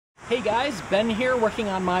Hey guys, Ben here working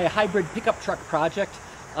on my hybrid pickup truck project.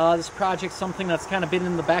 This project's something that's kind of been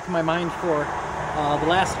in the back of my mind for the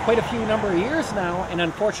last quite a few number of years now, and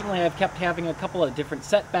unfortunately I've kept having a couple of different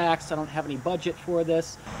setbacks. I don't have any budget for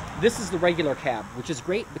this. This is the regular cab, which is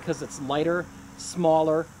great because it's lighter,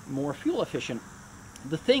 smaller, more fuel efficient.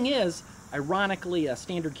 The thing is, ironically, a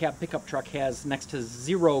standard cab pickup truck has next to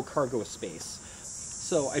zero cargo space.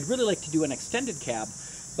 So I'd really like to do an extended cab.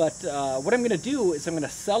 But what I'm going to do is I'm going to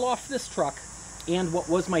sell off this truck and what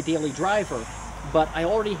was my daily driver, but I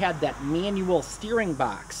already had that manual steering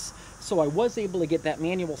box, so I was able to get that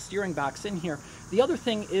manual steering box in here. The other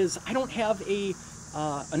thing is I don't have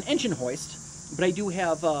an engine hoist, but I do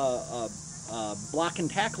have a block and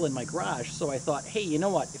tackle in my garage, so I thought, hey, you know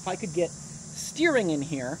what, if I could get steering in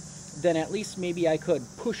here, then at least maybe I could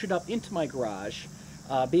push it up into my garage,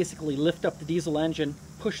 basically lift up the diesel engine,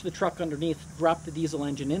 push the truck underneath, drop the diesel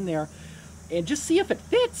engine in there, and just see if it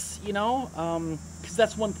fits, you know, because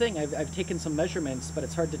that's one thing. I've taken some measurements, but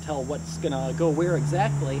it's hard to tell what's gonna go where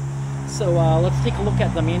exactly. So let's take a look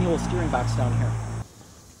at the manual steering box down here.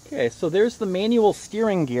 Okay, so there's the manual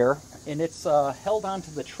steering gear, and it's held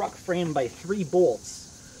onto the truck frame by 3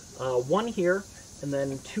 bolts. One here, and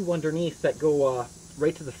then 2 underneath that go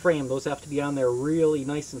right to the frame. Those have to be on there really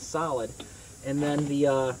nice and solid. And then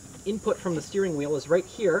the input from the steering wheel is right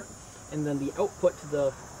here, and then the output to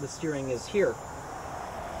the steering is here.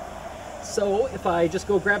 So if I just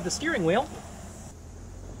go grab the steering wheel,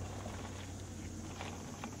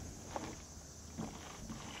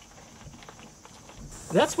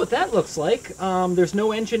 that's what that looks like. There's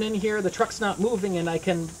no engine in here, the truck's not moving, and I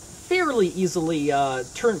can fairly easily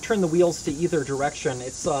turn the wheels to either direction.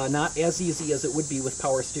 It's not as easy as it would be with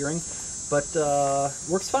power steering, but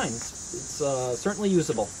works fine. It's certainly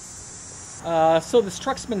usable. So this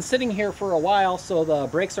truck's been sitting here for a while, so the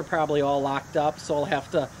brakes are probably all locked up, so I'll have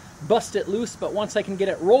to bust it loose, but once I can get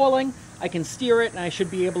it rolling, I can steer it, and I should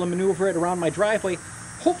be able to maneuver it around my driveway.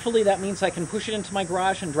 Hopefully that means I can push it into my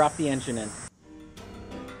garage and drop the engine in.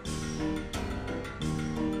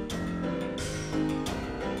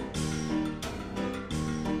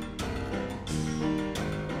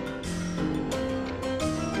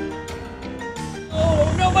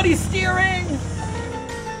 Oh, nobody's steering!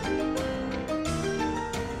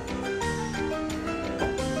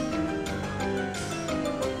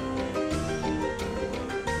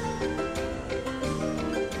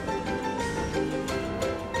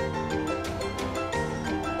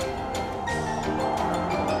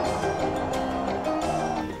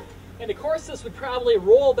 And of course this would probably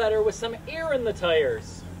roll better with some air in the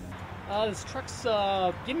tires. This truck's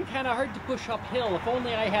getting kind of hard to push uphill. If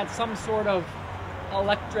only I had some sort of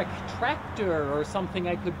electric tractor or something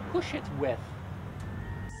I could push it with.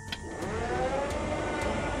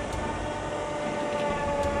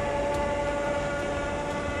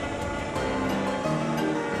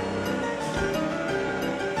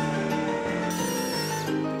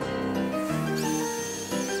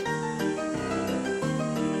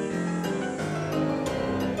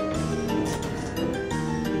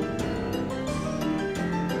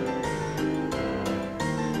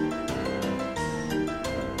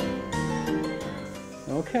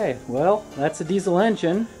 Okay, well, that's a diesel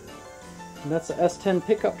engine, and that's a S10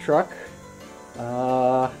 pickup truck.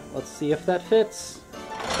 Let's see if that fits.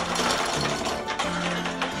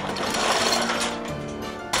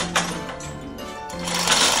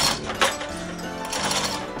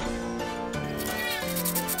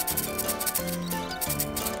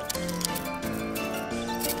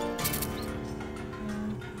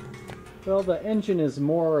 Well, the engine is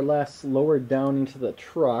more or less lowered down into the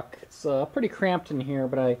truck. It's pretty cramped in here,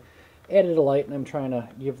 but I added a light and I'm trying to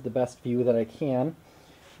give the best view that I can.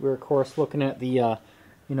 We're of course looking at the,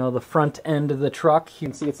 you know, the front end of the truck. You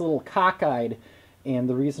can see it's a little cockeyed, and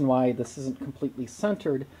the reason why this isn't completely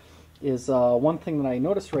centered is one thing that I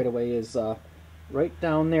noticed right away is right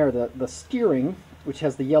down there, the steering, which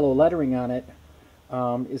has the yellow lettering on it,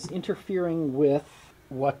 is interfering with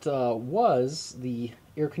what was the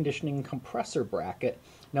air conditioning compressor bracket.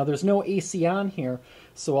 Now there's no AC on here,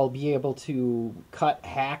 so I'll be able to cut,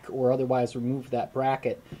 hack, or otherwise remove that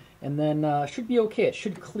bracket, and then should be okay. It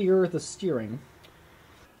should clear the steering.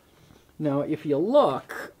 Now if you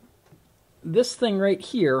look, this thing right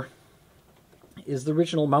here is the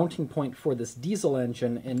original mounting point for this diesel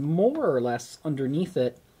engine, and more or less underneath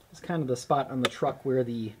it is kind of the spot on the truck where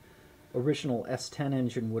the original S10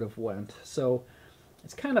 engine would have went. So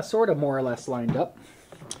it's kind of sort of more or less lined up.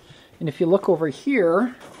 And if you look over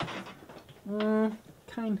here, kind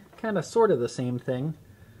of sort of the same thing.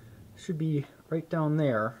 Should be right down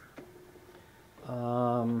there.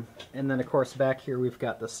 And then of course back here we've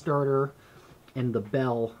got the starter and the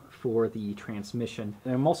bell for the transmission.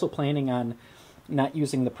 And I'm also planning on not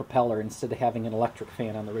using the propeller, instead of having an electric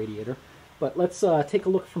fan on the radiator. But let's take a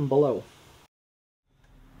look from below.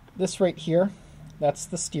 This right here, that's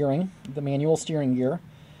the steering, the manual steering gear.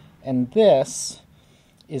 And this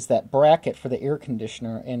is that bracket for the air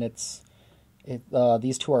conditioner, and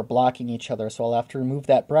these two are blocking each other, so I'll have to remove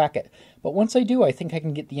that bracket. But once I do, I think I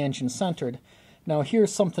can get the engine centered. Now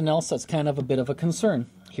here's something else that's kind of a bit of a concern.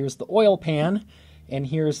 Here's the oil pan, and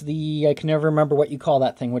here's the, I can never remember what you call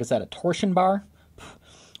that thing. What is that, a torsion bar?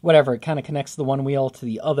 Whatever, it kind of connects the one wheel to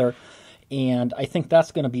the other, and I think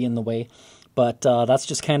that's going to be in the way. But that's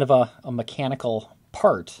just kind of a mechanical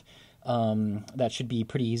part that should be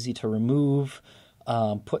pretty easy to remove,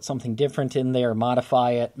 put something different in there,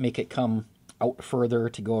 modify it, make it come out further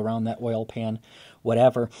to go around that oil pan,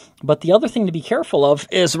 whatever. But the other thing to be careful of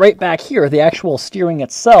is right back here, the actual steering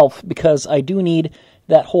itself, because I do need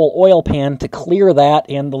that whole oil pan to clear that,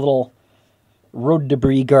 and the little road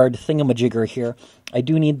debris guard thingamajigger here. I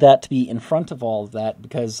do need that to be in front of all of that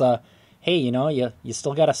because, hey, you know, you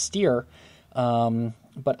still got to steer.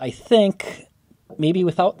 But I think maybe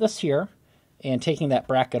without this here and taking that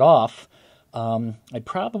bracket off, I'd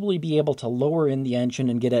probably be able to lower in the engine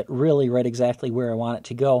and get it really right exactly where I want it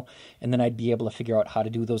to go, and then I'd be able to figure out how to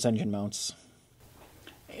do those engine mounts.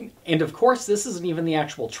 And of course, this isn't even the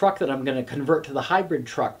actual truck that I'm going to convert to the hybrid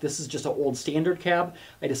truck. This is just an old standard cab.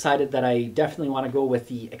 I decided that I definitely want to go with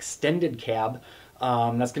the extended cab.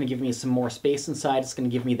 That's going to give me some more space inside. It's going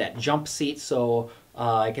to give me that jump seat, so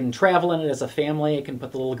I can travel in it as a family. I can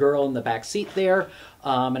put the little girl in the back seat there,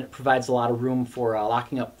 and it provides a lot of room for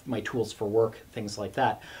locking up my tools for work, things like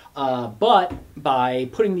that. But by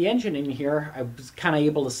putting the engine in here, I was kind of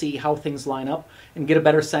able to see how things line up and get a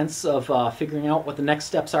better sense of figuring out what the next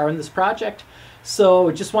steps are in this project.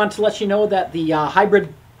 So just wanted to let you know that the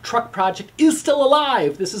hybrid truck project is still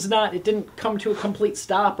alive. This is not, it didn't come to a complete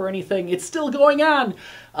stop or anything. It's still going on.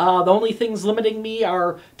 The only things limiting me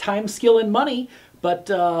are time, skill, and money.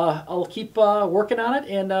 But I'll keep working on it,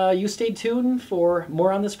 and you stay tuned for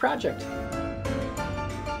more on this project.